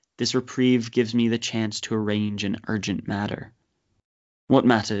 This reprieve gives me the chance to arrange an urgent matter. What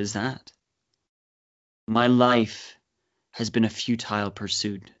matter is that? My life has been a futile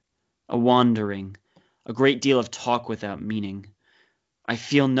pursuit, a wandering, a great deal of talk without meaning. I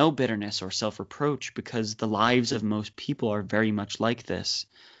feel no bitterness or self-reproach because the lives of most people are very much like this.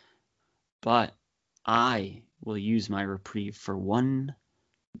 But I will use my reprieve for one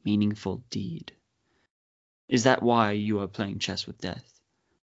meaningful deed. Is that why you are playing chess with Death?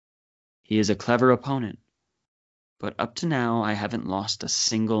 He is a clever opponent, but up to now I haven't lost a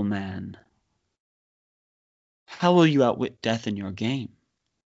single man. How will you outwit Death in your game?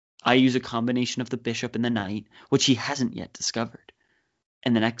 I use a combination of the bishop and the knight, which he hasn't yet discovered.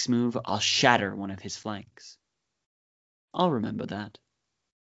 In the next move, I'll shatter one of his flanks. I'll remember that.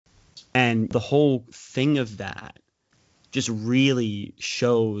 And the whole thing of that just really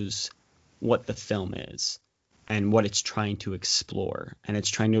shows what the film is and what it's trying to explore. And it's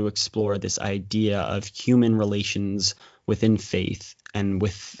trying to explore this idea of human relations within faith and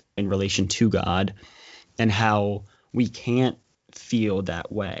in relation to God, and how we can't feel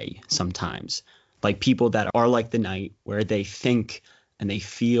that way sometimes. Like people that are like the knight, where they think and they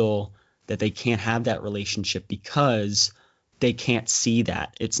feel that they can't have that relationship because they can't see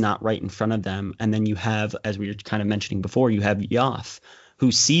that. It's not right in front of them. And then you have, as we were kind of mentioning before, you have Yoff,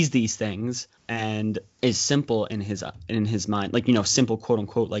 who sees these things and is simple in his mind, like, simple, quote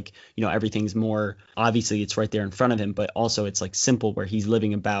unquote, like, everything's more, obviously it's right there in front of him, but also it's like simple, where he's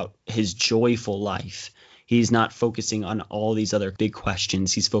living about his joyful life. He's not focusing on all these other big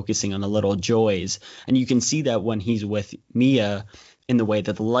questions. He's focusing on the little joys. And you can see that when he's with Mia, in the way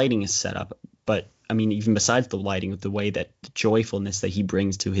that the lighting is set up. But I mean, even besides the lighting, the way that the joyfulness that he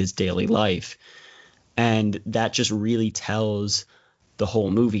brings to his daily life. And that just really tells the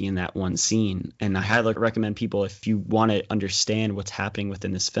whole movie in that one scene. And I highly recommend people, if you want to understand what's happening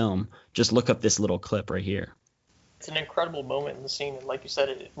within this film, just look up this little clip right here. It's an incredible moment in the scene, and like you said,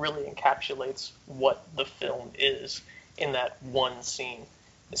 it really encapsulates what the film is in that one scene.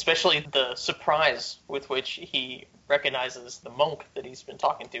 Especially the surprise with which he recognizes the monk that he's been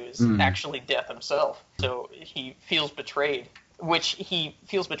talking to is actually Death himself. So he feels betrayed, which he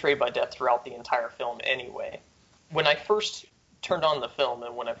feels betrayed by Death throughout the entire film anyway. When I first turned on the film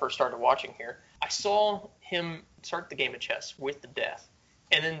and when I first started watching here, I saw him start the game of chess with the Death,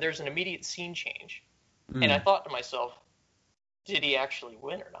 and then there's an immediate scene change. And I thought to myself, did he actually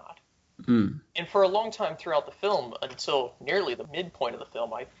win or not? And for a long time throughout the film, until nearly the midpoint of the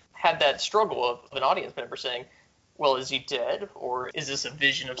film, I had that struggle of an audience member saying, well, is he dead? Or is this a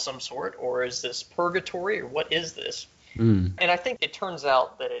vision of some sort? Or is this purgatory? Or what is this? And I think it turns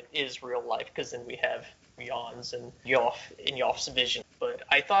out that it is real life, because then we have Jan's and Yoff in Yoff's vision. But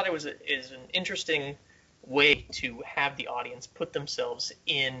I thought it was an interesting way to have the audience put themselves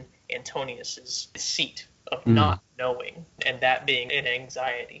in Antonius's seat of not knowing, and that being an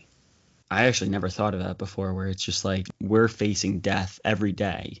anxiety. I actually never thought of that before, where it's just like we're facing death every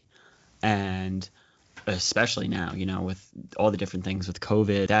day. And especially now, with all the different things with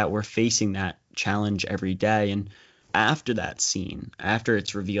COVID, that we're facing that challenge every day. And after that scene, after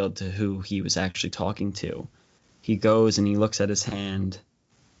it's revealed to who he was actually talking to, he goes and he looks at his hand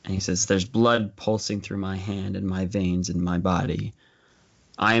and he says, there's blood pulsing through my hand and my veins and my body.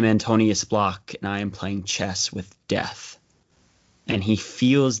 I am Antonius Block, and I am playing chess with death. And he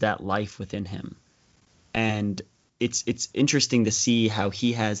feels that life within him. And it's interesting to see how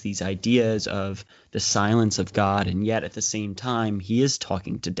he has these ideas of the silence of God, and yet at the same time, he is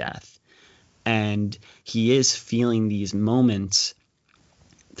talking to death. And he is feeling these moments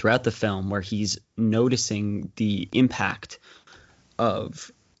throughout the film where he's noticing the impact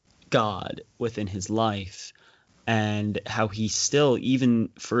of God within his life, and how he still, even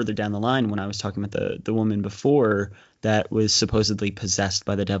further down the line, when I was talking about the woman before that was supposedly possessed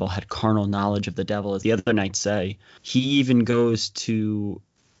by the devil, had carnal knowledge of the devil, as the other knights say, he even goes to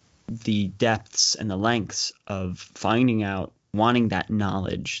the depths and the lengths of finding out, wanting that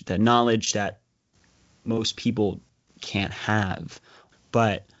knowledge that most people can't have.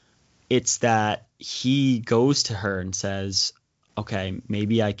 But it's that he goes to her and says, okay,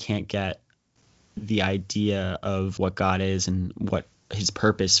 maybe I can't get the idea of what God is and what his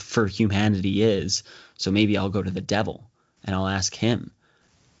purpose for humanity is, so maybe I'll go to the devil and I'll ask him.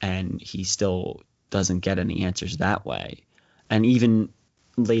 And he still doesn't get any answers that way. And even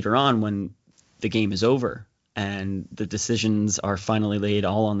later on, when the game is over and the decisions are finally laid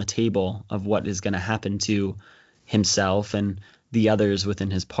all on the table of what is going to happen to himself and the others within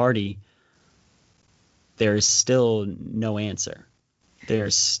his party, there is still no answer.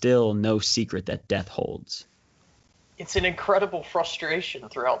 There's still no secret that death holds. It's an incredible frustration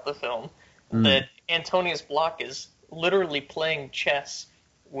throughout the film that Antonius Block is literally playing chess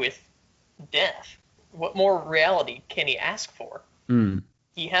with death. What more reality can he ask for?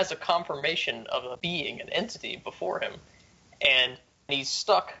 He has a confirmation of a being, an entity before him, and he's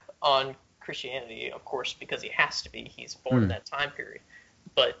stuck on Christianity, of course, because he has to be. He's born in that time period.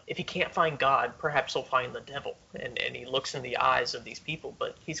 But if he can't find God, perhaps he'll find the devil. And he looks in the eyes of these people,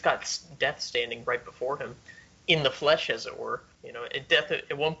 but he's got death standing right before him, in the flesh, as it were. Death,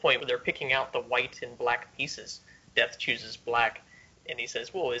 at one point, when they're picking out the white and black pieces, Death chooses black, and he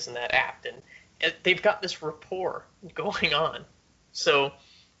says, well, isn't that apt? And they've got this rapport going on. So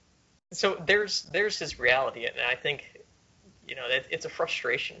there's his reality, and I think, it's a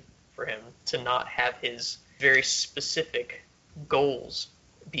frustration for him to not have his very specific goals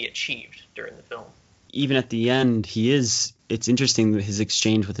be achieved during the film. Even at the end, it's interesting his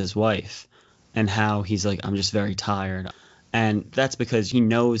exchange with his wife and how he's like, I'm just very tired. And that's because he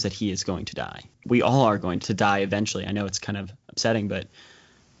knows that he is going to die. We all are going to die eventually. I know it's kind of upsetting, but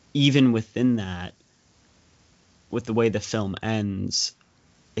even within that, with the way the film ends,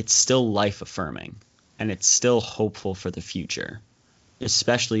 it's still life affirming and it's still hopeful for the future,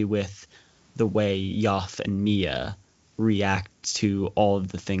 especially with the way Yoth and Mia react to all of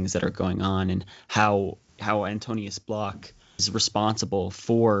the things that are going on, and how Antonius Block is responsible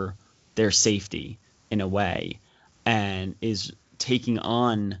for their safety in a way, and is taking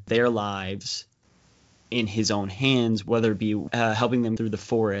on their lives in his own hands, whether it be helping them through the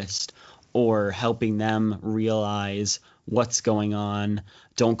forest or helping them realize what's going on.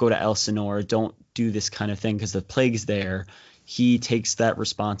 Don't go to Elsinore. Don't do this kind of thing because the plague's there. He takes that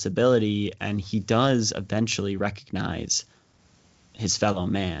responsibility, and he does eventually recognize his fellow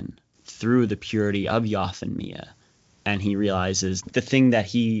man through the purity of Yoth and Mia. And he realizes the thing that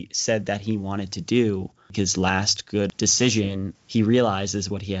he said that he wanted to do, his last good decision, he realizes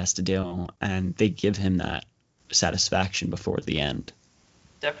what he has to do, and they give him that satisfaction before the end.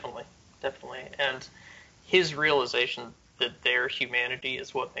 Definitely. And his realization that their humanity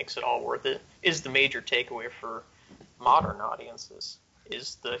is what makes it all worth it is the major takeaway for modern audiences,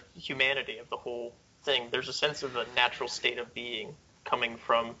 is the humanity of the whole thing. There's a sense of a natural state of being coming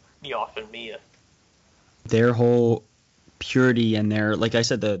from Yoth and Mia. Their whole purity and their, like I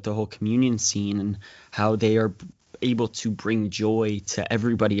said, the whole communion scene and how they are able to bring joy to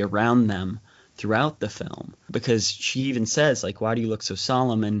everybody around them throughout the film. Because she even says, like, why do you look so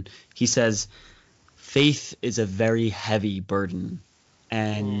solemn? And he says, faith is a very heavy burden.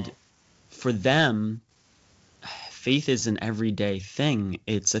 And for them, faith is an everyday thing.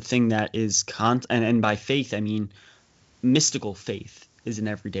 It's a thing that is and by faith I mean mystical faith is an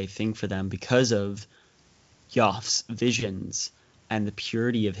everyday thing for them because of Yoth's visions and the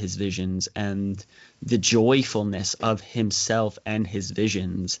purity of his visions and the joyfulness of himself and his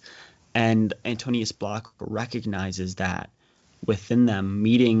visions. And Antonius Block recognizes that within them,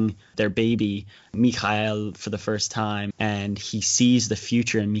 meeting their baby Mikhail for the first time, and he sees the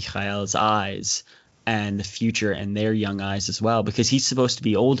future in Mikhail's eyes and the future in their young eyes as well, because he's supposed to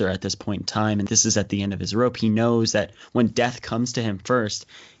be older at this point in time, and this is at the end of his rope. He knows that when death comes to him first,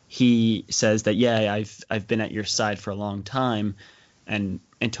 he says that, yeah, I've been at your side for a long time. And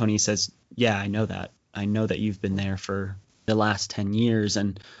Antonius says, yeah, I know that. I know that you've been there for the last 10 years.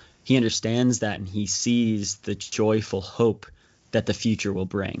 And he understands that, and he sees the joyful hope that the future will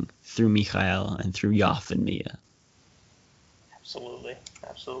bring through Mikhail and through Yoth and Mia. Absolutely.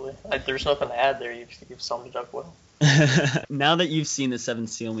 There's nothing to add there. You've summed it up well. Now that you've seen The Seventh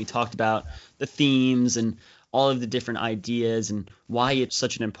Seal, and we talked about the themes and all of the different ideas and why it's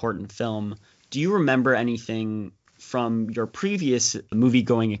such an important film, do you remember anything from your previous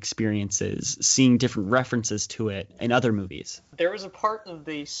movie-going experiences, seeing different references to it in other movies? There was a part of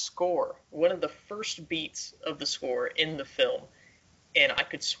the score, one of the first beats of the score in the film, and I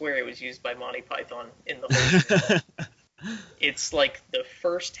could swear it was used by Monty Python in the whole film. It's like the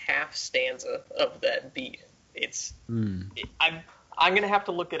first half stanza of that beat. I'm going to have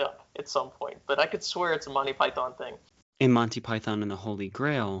to look it up at some point, but I could swear it's a Monty Python thing. In Monty Python and the Holy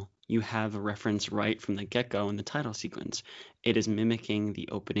Grail, you have a reference right from the get-go in the title sequence. It is mimicking the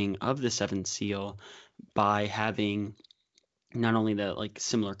opening of the Seventh Seal by having not only the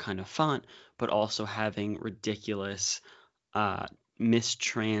similar kind of font, but also having ridiculous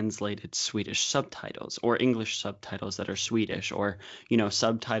mistranslated Swedish subtitles, or English subtitles that are Swedish, or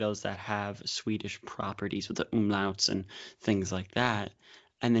subtitles that have Swedish properties with the umlauts and things like that.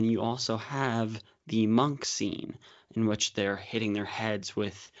 And then you also have the monk scene in which they're hitting their heads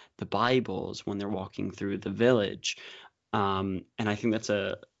with the Bibles when they're walking through the village. And I think that's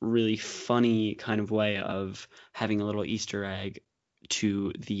a really funny kind of way of having a little Easter egg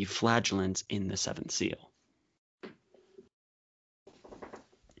to the flagellants in the Seventh Seal.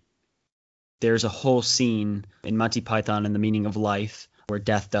 There's a whole scene in Monty Python and the Meaning of Life where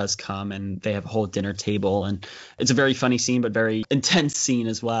death does come, and they have a whole dinner table, and it's a very funny scene but very intense scene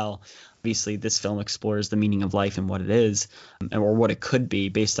as well. Obviously, this film explores the meaning of life and what it is, or what it could be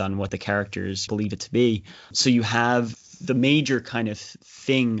based on what the characters believe it to be. So you have the major kind of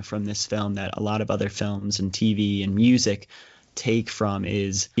thing from this film that a lot of other films and TV and music take from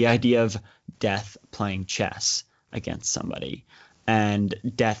is the idea of death playing chess against somebody, and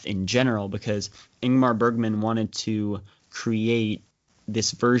death in general, because Ingmar Bergman wanted to create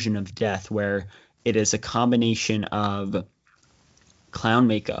this version of death where it is a combination of clown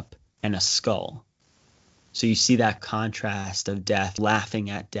makeup and a skull. So you see that contrast of death, laughing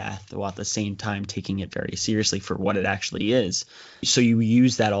at death, while at the same time taking it very seriously for what it actually is. So you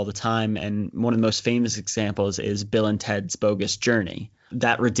use that all the time. And one of the most famous examples is Bill and Ted's Bogus Journey,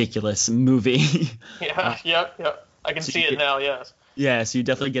 that ridiculous movie. Yeah, yep. I can see it now, yes. Yeah, so you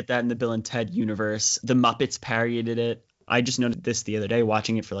definitely get that in the Bill and Ted universe. The Muppets parodied it. I just noted this the other day,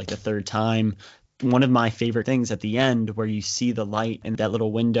 watching it for like the third time. One of my favorite things at the end, where you see the light in that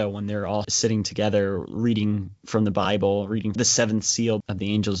little window when they're all sitting together reading from the Bible, reading the seventh seal of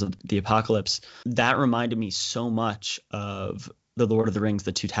the angels of the apocalypse, that reminded me so much of The Lord of the Rings,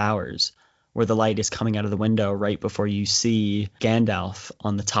 The Two Towers, where the light is coming out of the window right before you see Gandalf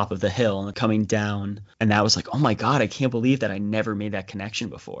on the top of the hill and coming down. And that was like, oh my God, I can't believe that I never made that connection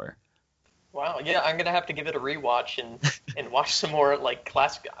before. Wow, yeah, I'm gonna have to give it a rewatch and watch some more like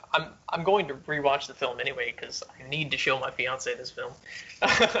classic. I'm going to rewatch the film anyway because I need to show my fiance this film.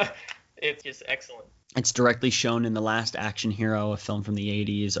 It's just excellent. It's directly shown in The Last Action Hero, a film from the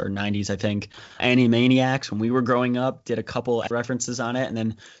 80s or 90s, I think. Animaniacs, when we were growing up, did a couple references on it, and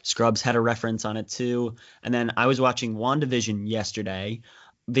then Scrubs had a reference on it too. And then I was watching WandaVision yesterday.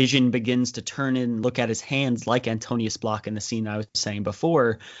 Vision begins to turn and look at his hands like Antonius Block in the scene I was saying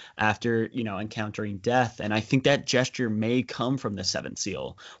before, after, encountering death. And I think that gesture may come from the Seventh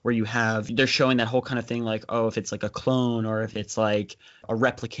Seal, where they're showing that whole kind of thing, like, oh, if it's like a clone or if it's like a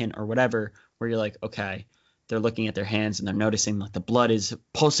replicant or whatever, where you're like, okay, they're looking at their hands and they're noticing like the blood is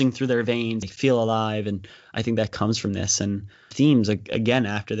pulsing through their veins. They feel alive. And I think that comes from this. And themes, again,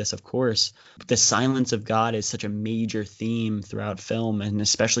 after this, of course, the silence of God is such a major theme throughout film, and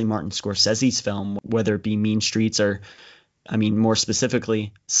especially Martin Scorsese's film, whether it be Mean Streets or, more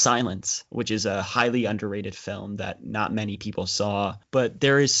specifically, Silence, which is a highly underrated film that not many people saw. But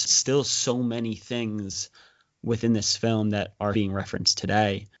there is still so many things within this film that are being referenced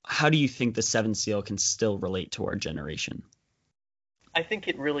today. How do you think the Seventh Seal can still relate to our generation? I think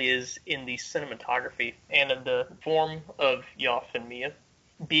it really is in the cinematography and in the form of Yoff and Mia.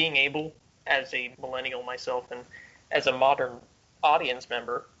 Being able, as a millennial myself and as a modern audience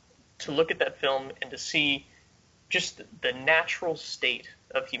member, to look at that film and to see just the natural state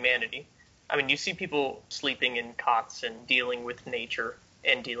of humanity. You see people sleeping in cots and dealing with nature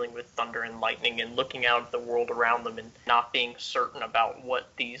and dealing with thunder and lightning and looking out at the world around them and not being certain about what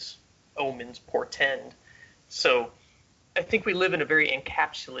these omens portend. So I think we live in a very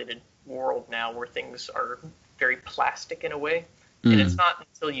encapsulated world now where things are very plastic in a way. And it's not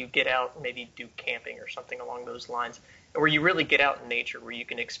until you get out and maybe do camping or something along those lines, where you really get out in nature, where you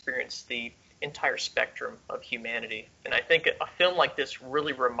can experience the entire spectrum of humanity. And I think a film like this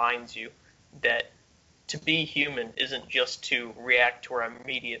really reminds you that to be human isn't just to react to our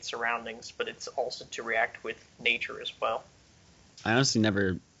immediate surroundings, but it's also to react with nature as well. I honestly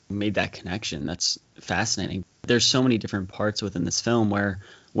never made that connection. That's fascinating. There's so many different parts within this film where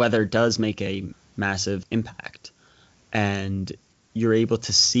weather does make a massive impact, and you're able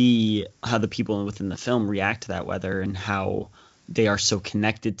to see how the people within the film react to that weather and how they are so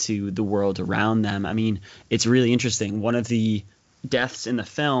connected to the world around them. It's really interesting. One of the deaths in the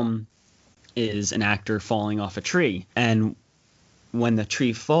film is an actor falling off a tree. And when the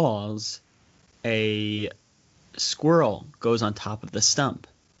tree falls, a squirrel goes on top of the stump.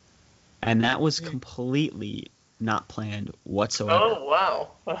 And that was completely not planned whatsoever. Oh,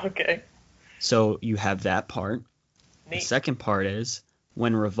 wow. Okay. So you have that part. Neat. The second part is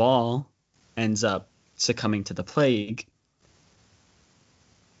when Raval ends up succumbing to the plague,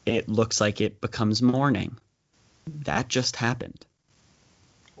 it looks like it becomes morning. That just happened.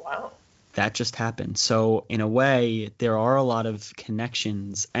 Wow. That just happened. So in a way, there are a lot of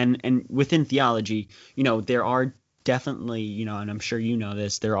connections. And within theology, there are definitely, and I'm sure you know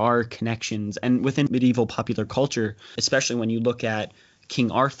this, there are connections. And within medieval popular culture, especially when you look at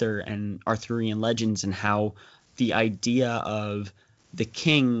King Arthur and Arthurian legends and how the idea of the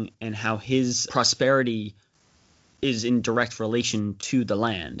king and how his prosperity is in direct relation to the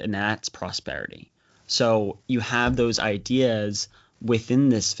land, and that's prosperity. So you have those ideas within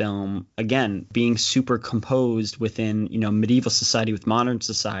this film, again, being superimposed within, medieval society with modern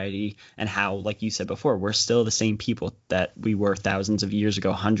society, and how, like you said before, we're still the same people that we were thousands of years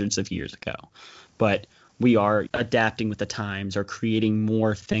ago, hundreds of years ago. But we are adapting with the times or creating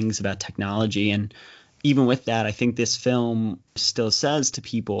more things about technology. And even with that, I think this film still says to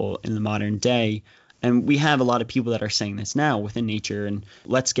people in the modern day, and we have a lot of people that are saying this now within nature, and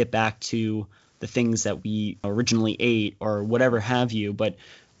let's get back to the things that we originally ate or whatever have you. But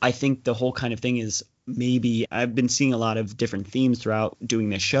I think the whole kind of thing is, maybe I've been seeing a lot of different themes throughout doing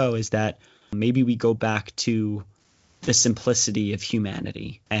this show, is that maybe we go back to the simplicity of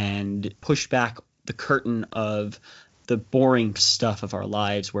humanity and push back the curtain of the boring stuff of our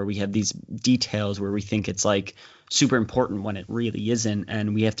lives, where we have these details where we think it's like super important when it really isn't,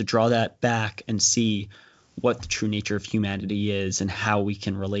 and we have to draw that back and see what the true nature of humanity is and how we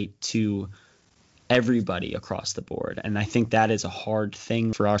can relate to everybody across the board. And I think that is a hard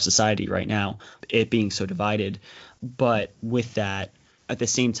thing for our society right now, it being so divided. But with that, at the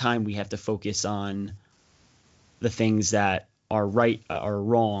same time, we have to focus on the things that are right or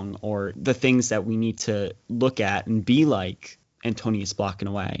wrong, or the things that we need to look at and be like Antonius Block in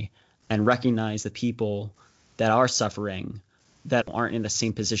a way, and recognize the people that are suffering, that aren't in the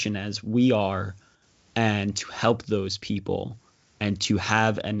same position as we are, and to help those people and to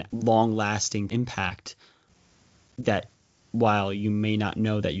have a long-lasting impact that, while you may not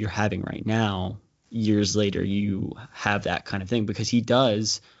know that you're having right now, years later you have that kind of thing, because he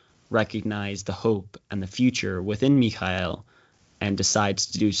does recognize the hope and the future within Mikhail and decides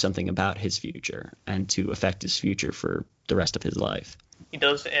to do something about his future and to affect his future for the rest of his life. He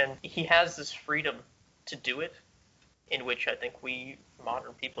does, and he has this freedom to do it, in which I think we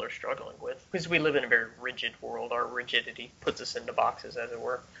modern people are struggling with, because we live in a very rigid world. Our rigidity puts us into boxes, as it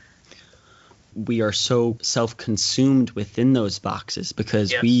were. We are so self-consumed within those boxes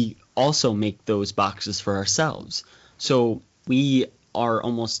because we also make those boxes for ourselves. So we are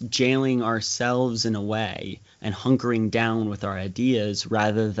almost jailing ourselves in a way and hunkering down with our ideas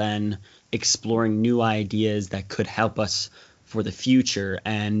rather than exploring new ideas that could help us for the future.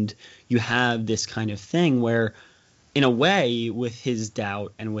 And you have this kind of thing where, in a way, with his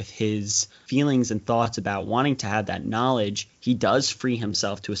doubt and with his feelings and thoughts about wanting to have that knowledge, he does free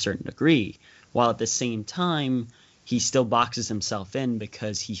himself to a certain degree, while at the same time he still boxes himself in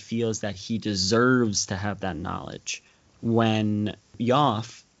because he feels that he deserves to have that knowledge, when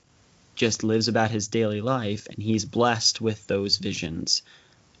Yoff just lives about his daily life and he's blessed with those visions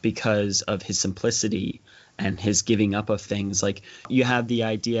because of his simplicity and his giving up of things. Like, you have the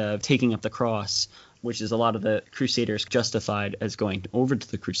idea of taking up the cross, which is a lot of the Crusaders justified as going over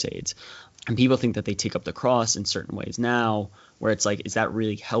to the Crusades. And people think that they take up the cross in certain ways now, where it's like, is that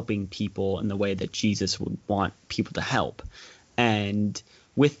really helping people in the way that Jesus would want people to help? And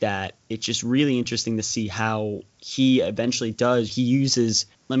with that, it's just really interesting to see how he eventually does. He uses,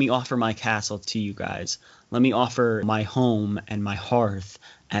 let me offer my castle to you guys. Let me offer my home and my hearth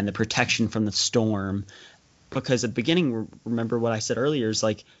and the protection from the storm. Because at the beginning, remember what I said earlier, is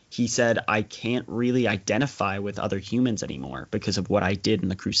like, he said, I can't really identify with other humans anymore because of what I did in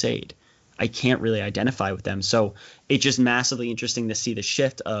the Crusade. I can't really identify with them. So it's just massively interesting to see the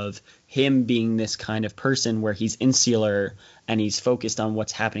shift of him being this kind of person where he's insular and he's focused on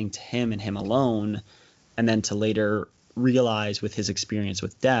what's happening to him and him alone, and then to later realize with his experience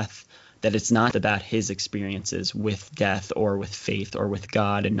with death that it's not about his experiences with death or with faith or with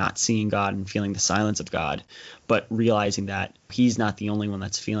God and not seeing God and feeling the silence of God, but realizing that he's not the only one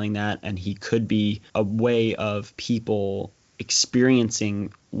that's feeling that, and he could be a way of people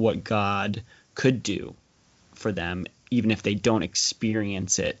experiencing what God could do for them, even if they don't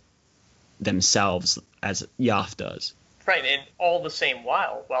experience it themselves as Yoff does. Right, and all the same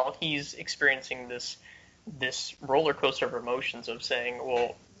while he's experiencing this roller coaster of emotions of saying,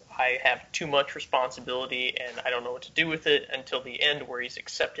 well, I have too much responsibility and I don't know what to do with it, until the end where he's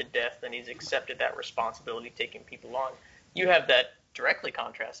accepted death and he's accepted that responsibility, taking people on. You have that directly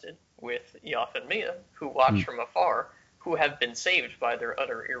contrasted with Yoff and Mia, who watch from afar, who have been saved by their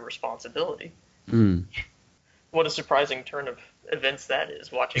utter irresponsibility. What a surprising turn of events that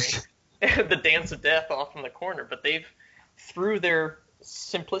is, watching the dance of death off in the corner. But they've, through their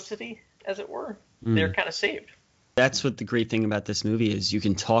simplicity, as it were, they're kind of saved. That's what the great thing about this movie is. You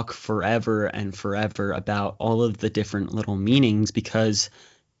can talk forever and forever about all of the different little meanings, because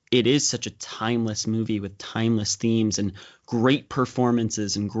it is such a timeless movie with timeless themes and great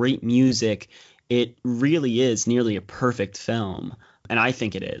performances and great music. It really is nearly a perfect film. And I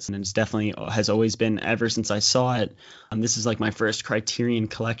think it is. And it's definitely has always been ever since I saw it. This is like my first Criterion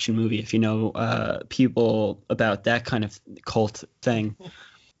Collection movie, if you know people about that kind of cult thing.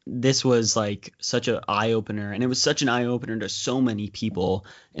 This was like such an eye-opener, and it was such an eye-opener to so many people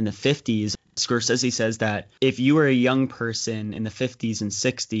in the 50s. Scorsese says that if you were a young person in the 50s and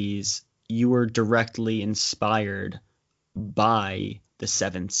 60s, you were directly inspired by The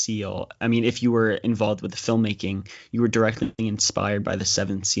Seventh Seal. I mean, if you were involved with the filmmaking, you were directly inspired by The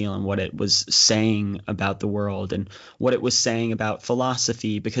Seventh Seal and what it was saying about the world and what it was saying about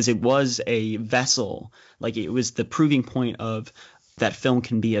philosophy, because it was a vessel. Like, it was the proving point of that film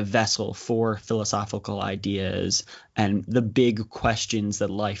can be a vessel for philosophical ideas and the big questions that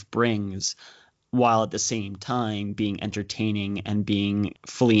life brings. while at the same time being entertaining and being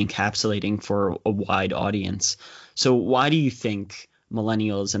fully encapsulating for a wide audience. So why do you think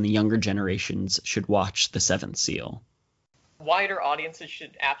millennials and the younger generations should watch The Seventh Seal? Wider audiences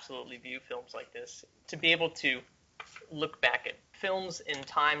should absolutely view films like this to be able to look back at films in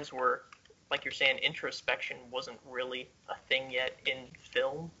times where, like you're saying, introspection wasn't really a thing yet in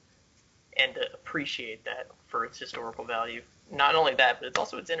film, and to appreciate that for its historical value. Not only that, but it's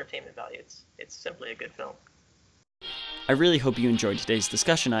also its entertainment value. It's simply a good film. I really hope you enjoyed today's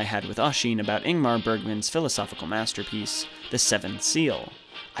discussion I had with Oisin about Ingmar Bergman's philosophical masterpiece, The Seventh Seal.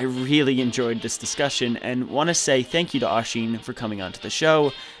 I really enjoyed this discussion and want to say thank you to Oisin for coming onto the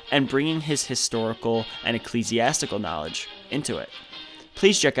show and bringing his historical and ecclesiastical knowledge into it.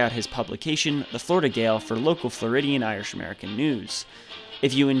 Please check out his publication, The Florida Gale, for local Floridian Irish American news.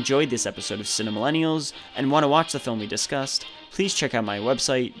 If you enjoyed this episode of Cinemillennials and want to watch the film we discussed, please check out my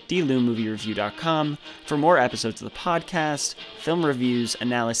website, dlumoviereview.com, for more episodes of the podcast, film reviews,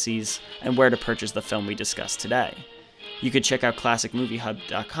 analyses, and where to purchase the film we discussed today. You could check out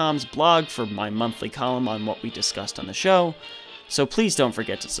ClassicMovieHub.com's blog for my monthly column on what we discussed on the show, so please don't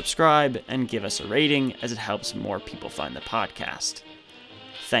forget to subscribe and give us a rating as it helps more people find the podcast.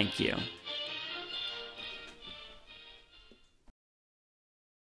 Thank you.